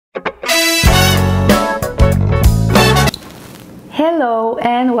Hello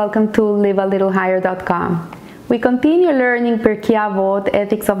and welcome to livealittlehigher.com. We continue learning Pirkei Avot,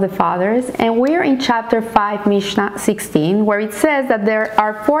 Ethics of the Fathers, and we're in chapter 5, Mishnah 16, where it says that there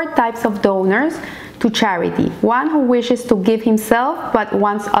are 4 types of donors to charity. One who wishes to give himself but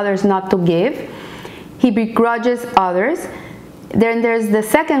wants others not to give. He begrudges others. Then there's the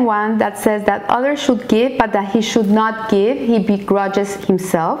second one that says that others should give but that he should not give. He begrudges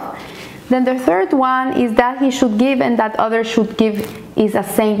himself. Then the third one is that he should give and that others should give is a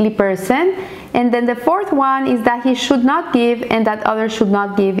saintly person. And then the fourth one is that he should not give and that others should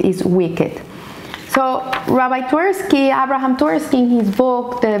not give is wicked. So Rabbi Twersky, Abraham Twersky, in his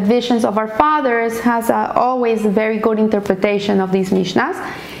book, The Visions of Our Fathers, has always a very good interpretation of these Mishnahs.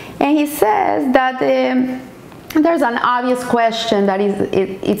 And he says that there's an obvious question that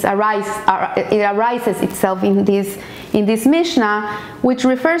it arises itself in this Mishnah, which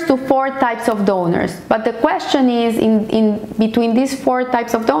refers to 4 types of donors. But the question is, in between these 4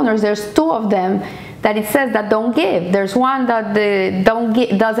 types of donors, there's 2 of them that it says that don't give. There's one that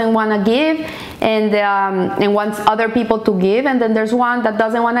doesn't want to give and wants other people to give, and then there's one that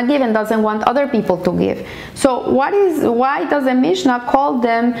doesn't want to give and doesn't want other people to give. So why does the Mishnah call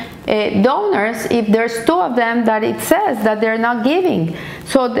them donors if there's 2 of them that it says that they're not giving?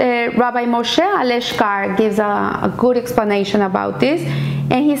 So Rabbi Moshe Aleshkar gives a good explanation about this,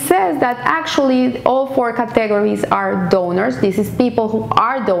 and he says that actually all 4 categories are donors. This is people who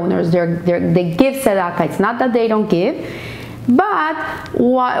are donors. They give tzedakah. It's not that they don't give. But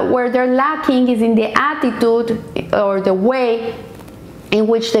where they're lacking is in the attitude or the way in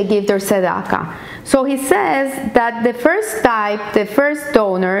which they give their tzedakah. So he says that the first type, the first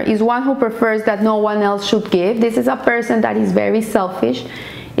donor, is one who prefers that no one else should give. This is a person that is very selfish.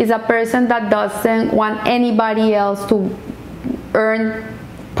 Is a person that doesn't want anybody else to earn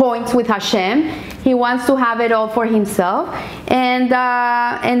points with Hashem. He wants to have it all for himself, and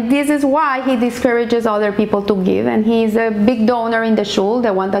this is why he discourages other people to give. And he's a big donor in the shul,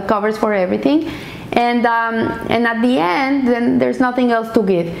 the one that covers for everything. And at the end, then there's nothing else to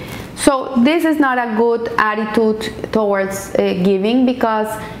give. So this is not a good attitude towards giving, because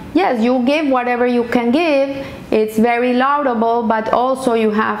yes, you give whatever you can give. It's very laudable, but also you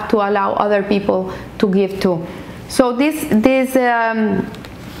have to allow other people to give too. So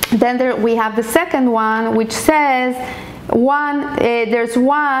then we have the second one, which says there's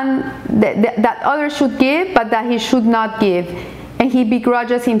one that others should give, but that he should not give, and he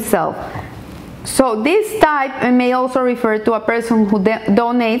begrudges himself. So this type may also refer to a person who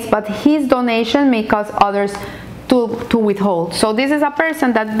donates, but his donation may cause others to withhold. So this is a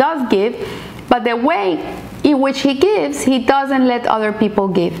person that does give, but the way in which he gives, he doesn't let other people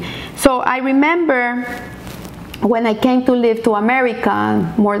give. So I remember when I came to live to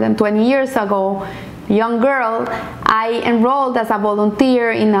America more than 20 years ago, young girl, I enrolled as a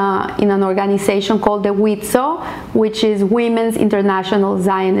volunteer in an organization called the WITZO, which is Women's International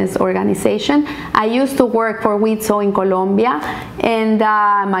Zionist Organization. I used to work for WITZO in Colombia, and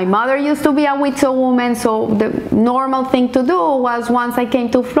my mother used to be a WITZO woman, so the normal thing to do was, once I came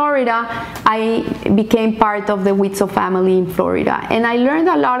to Florida, I became part of the WITZO family in Florida. And I learned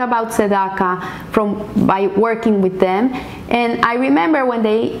a lot about tzedakah by working with them. And I remember when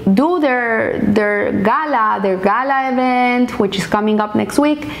they do their gala event, which is coming up next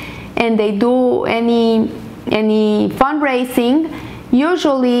week, and they do any fundraising,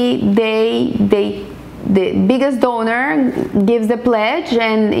 usually the biggest donor gives the pledge,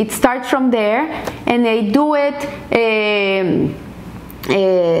 and it starts from there, and they do it.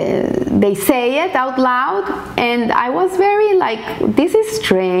 They say it out loud, and I was very like, this is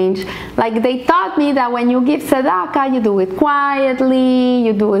strange. Like, they taught me that when you give tzedakah, you do it quietly,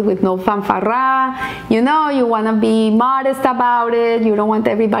 you do it with no fanfara, you want to be modest about it, you don't want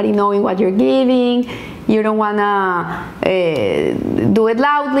everybody knowing what you're giving, you don't want to do it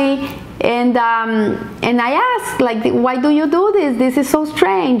loudly. And I asked, like, why do you do this? This is so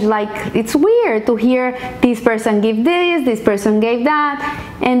strange. Like, it's weird to hear this person give this person gave that.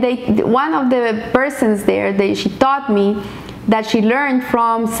 And one of the persons there, she taught me that she learned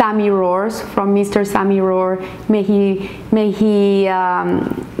from Sami Roars, from Mr. Sami Roar. May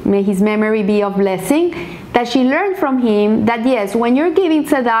his memory be of blessing. That she learned from him that yes, when you're giving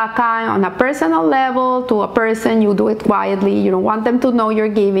tzedakah on a personal level to a person, you do it quietly. You don't want them to know you're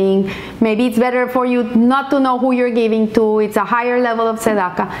giving. Maybe it's better for you not to know who you're giving to. It's a higher level of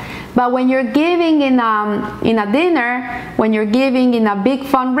tzedakah. But when you're giving in a dinner, when you're giving in a big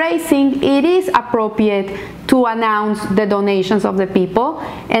fundraising, it is appropriate to announce the donations of the people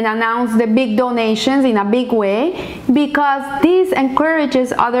and announce the big donations in a big way, because this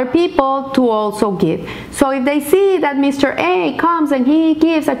encourages other people to also give. So if they see that Mr. A comes and he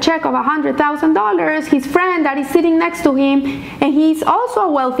gives a check of $100,000, his friend that is sitting next to him, and he's also a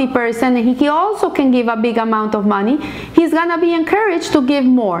wealthy person and he also can give a big amount of money, he's gonna be encouraged to give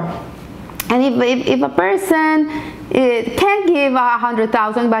more. And if a person can't give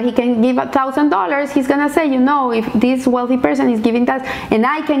 $100,000 but he can give $1,000, he's gonna say, you know, if this wealthy person is giving that and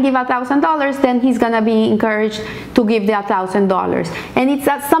I can give $1,000, then he's gonna be encouraged to give the $1,000. And it's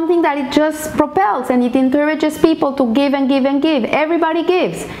something that it just propels and it encourages people to give and give and give. Everybody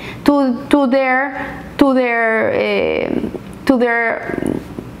gives to their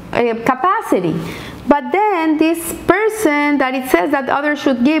capacity. But then this person that it says that others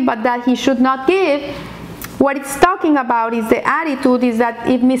should give but that he should not give, what it's talking about is the attitude is that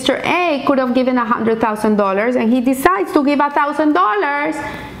if Mr. A could have given $100,000 and he decides to give $1,000,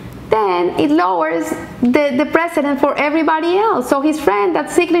 then it lowers the precedent for everybody else. So his friend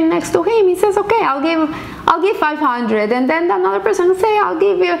that's sitting next to him, he says, okay, I'll give 500, and then another person will say, I'll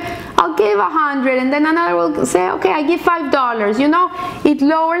give 100, and then another will say, okay, I give $5. You know, it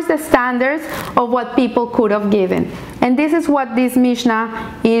lowers the standards of what people could have given. And this is what this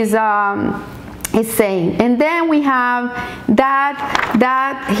Mishnah is saying. And then we have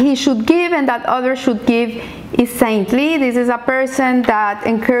that he should give and that others should give is saintly. This is a person that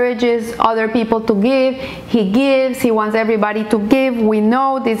encourages other people to give. He gives, he wants everybody to give. We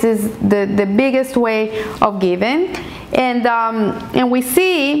know this is the biggest way of giving. And we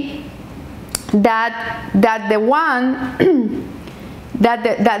see that the one that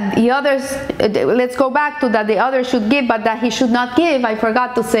the others, let's go back to that the others should give but that he should not give. I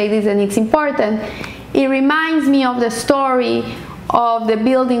forgot to say this and it's important. It reminds me of the story of the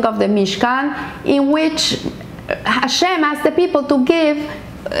building of the Mishkan, in which Hashem asked the people to give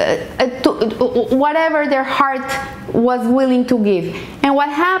to whatever their heart was willing to give. And what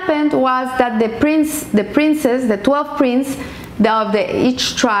happened was that the 12 princes of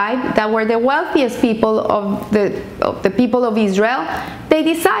each tribe, that were the wealthiest people of the people of Israel, they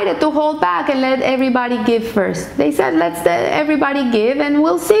decided to hold back and let everybody give first. They said, let's let everybody give and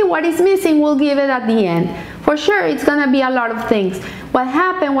we'll see what is missing, we'll give it at the end. For sure, it's going to be a lot of things. What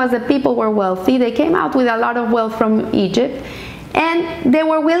happened was the people were wealthy. They came out with a lot of wealth from Egypt, and they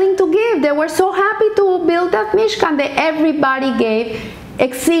were willing to give. They were so happy to build that Mishkan that everybody gave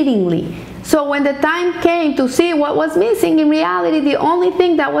exceedingly. So when the time came to see what was missing, in reality, the only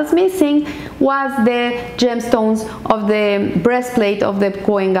thing that was missing was the gemstones of the breastplate of the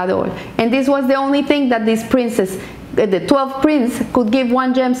Kohen Gadol. And this was the only thing that these princes, the 12 princes, could give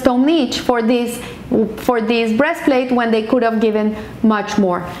one gemstone each for this breastplate, when they could have given much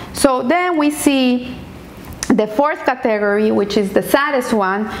more. So then we see the fourth category, which is the saddest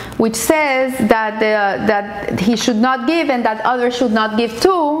one, which says that he should not give and that others should not give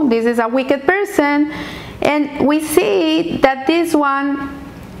too. This is a wicked person. And we see that this one,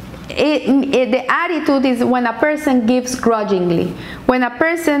 the attitude is when a person gives grudgingly, when a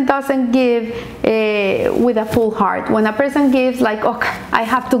person doesn't give with a full heart, when a person gives like, okay, I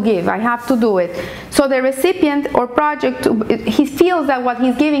have to give, I have to do it. So the recipient or project, he feels that what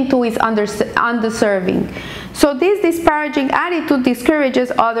he's giving to is undeserving. So this disparaging attitude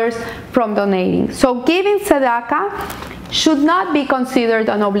discourages others from donating. So giving tzedakah should not be considered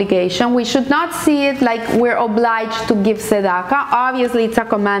an obligation. We should not see it like we're obliged to give tzedakah. Obviously, it's a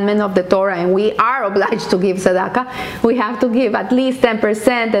commandment of the Torah, and we are obliged to give tzedakah. We have to give at least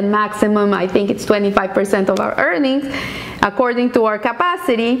 10%, and maximum, I think it's 25% of our earnings, according to our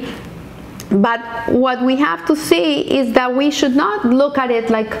capacity. But what we have to see is that we should not look at it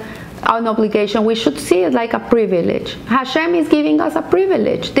like an obligation. We should see it like a privilege. Hashem is giving us a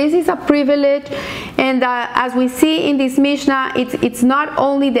privilege. This is a privilege, and as we see in this Mishnah, it's not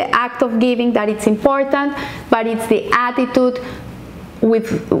only the act of giving that it's important, but it's the attitude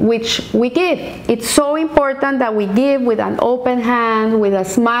with which we give. It's so important that we give with an open hand, with a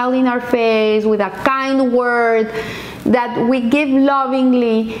smile in our face, with a kind word, that we give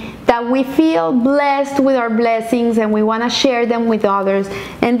lovingly, that we feel blessed with our blessings and we want to share them with others.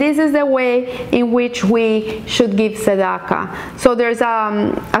 And this is the way in which we should give tzedakah. So there's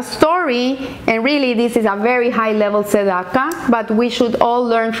a story, and really this is a very high level tzedakah, but we should all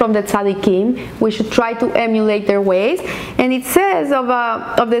learn from the tzaddikim. We should try to emulate their ways. And it says of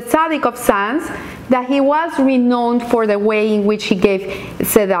the tzaddik of Sanz that he was renowned for the way in which he gave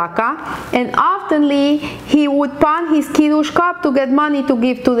tzedakah, and oftenly he would pawn his kiddush cup to get money to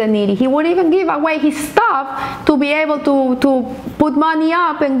give to the needy. He would even give away his stuff to be able to put money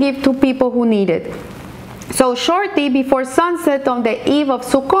up and give to people who need it. So shortly before sunset on the eve of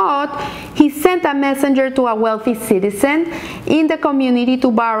Sukkot, he sent a messenger to a wealthy citizen in the community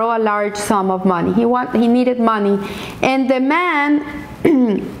to borrow a large sum of money. He needed money, and the man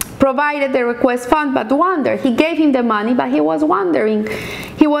provided the request fund but wondered. He gave him the money, but he was wondering.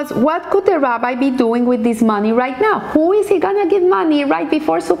 What could the rabbi be doing with this money right now? Who is he gonna give money right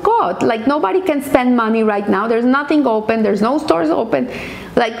before Sukkot? Like, nobody can spend money right now. There's nothing open. There's no stores open.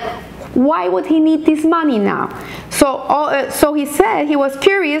 Like, why would he need this money now? So he said he was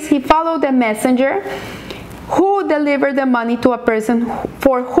curious. He followed the messenger who delivered the money to a person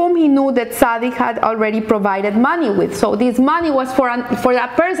for whom he knew that Tzaddik had already provided money with. So this money was for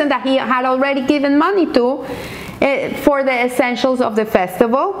that person that he had already given money to for the essentials of the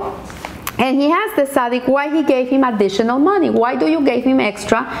festival. And he asked the tzaddik why he gave him additional money. Why do you give him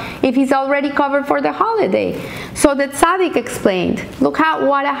extra if he's already covered for the holiday? So the tzaddik explained, look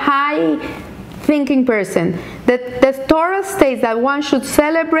what a high thinking person. The Torah states that one should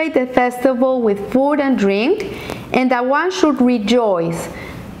celebrate the festival with food and drink, and that one should rejoice.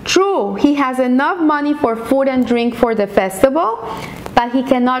 True, he has enough money for food and drink for the festival, but he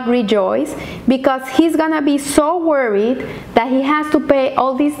cannot rejoice because he's gonna be so worried that he has to pay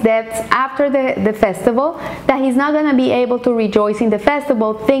all these debts after the festival that he's not gonna be able to rejoice in the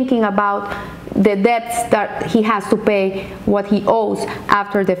festival, thinking about the debts that he has to pay, what he owes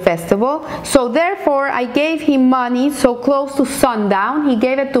after the festival. So therefore I gave him money so close to sundown. He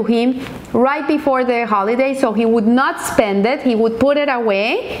gave it to him right before the holiday, so he would not spend it, he would put it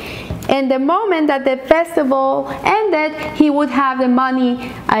away, and the moment that the festival ended, he would have the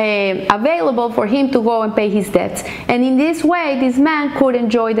money available for him to go and pay his debts. And in this way, this man could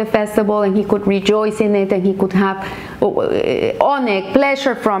enjoy the festival, and he could rejoice in it, and he could have oneg,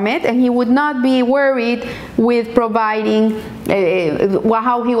 pleasure from it, and he would not be worried with providing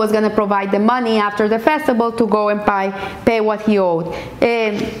how he was going to provide the money after the festival to go and pay what he owed.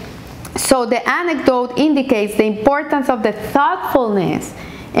 So the anecdote indicates the importance of the thoughtfulness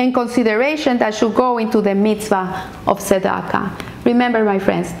and consideration that should go into the mitzvah of tzedakah. Remember, my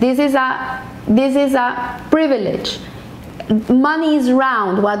friends, this is a privilege. Money is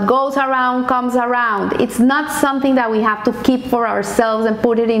round. What goes around comes around. It's not something that we have to keep for ourselves and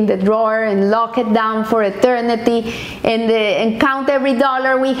put it in the drawer and lock it down for eternity and count every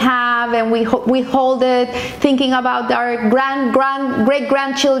dollar we have, and we hold it thinking about our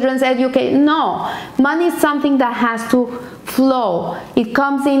great-grandchildren's education. No, money is something that has to flow. It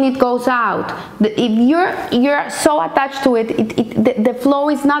comes in, it goes out. If you're so attached to it, the flow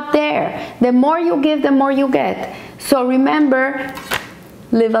is not there. The more you give, the more you get. So remember,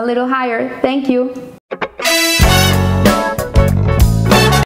 live a little higher. Thank you.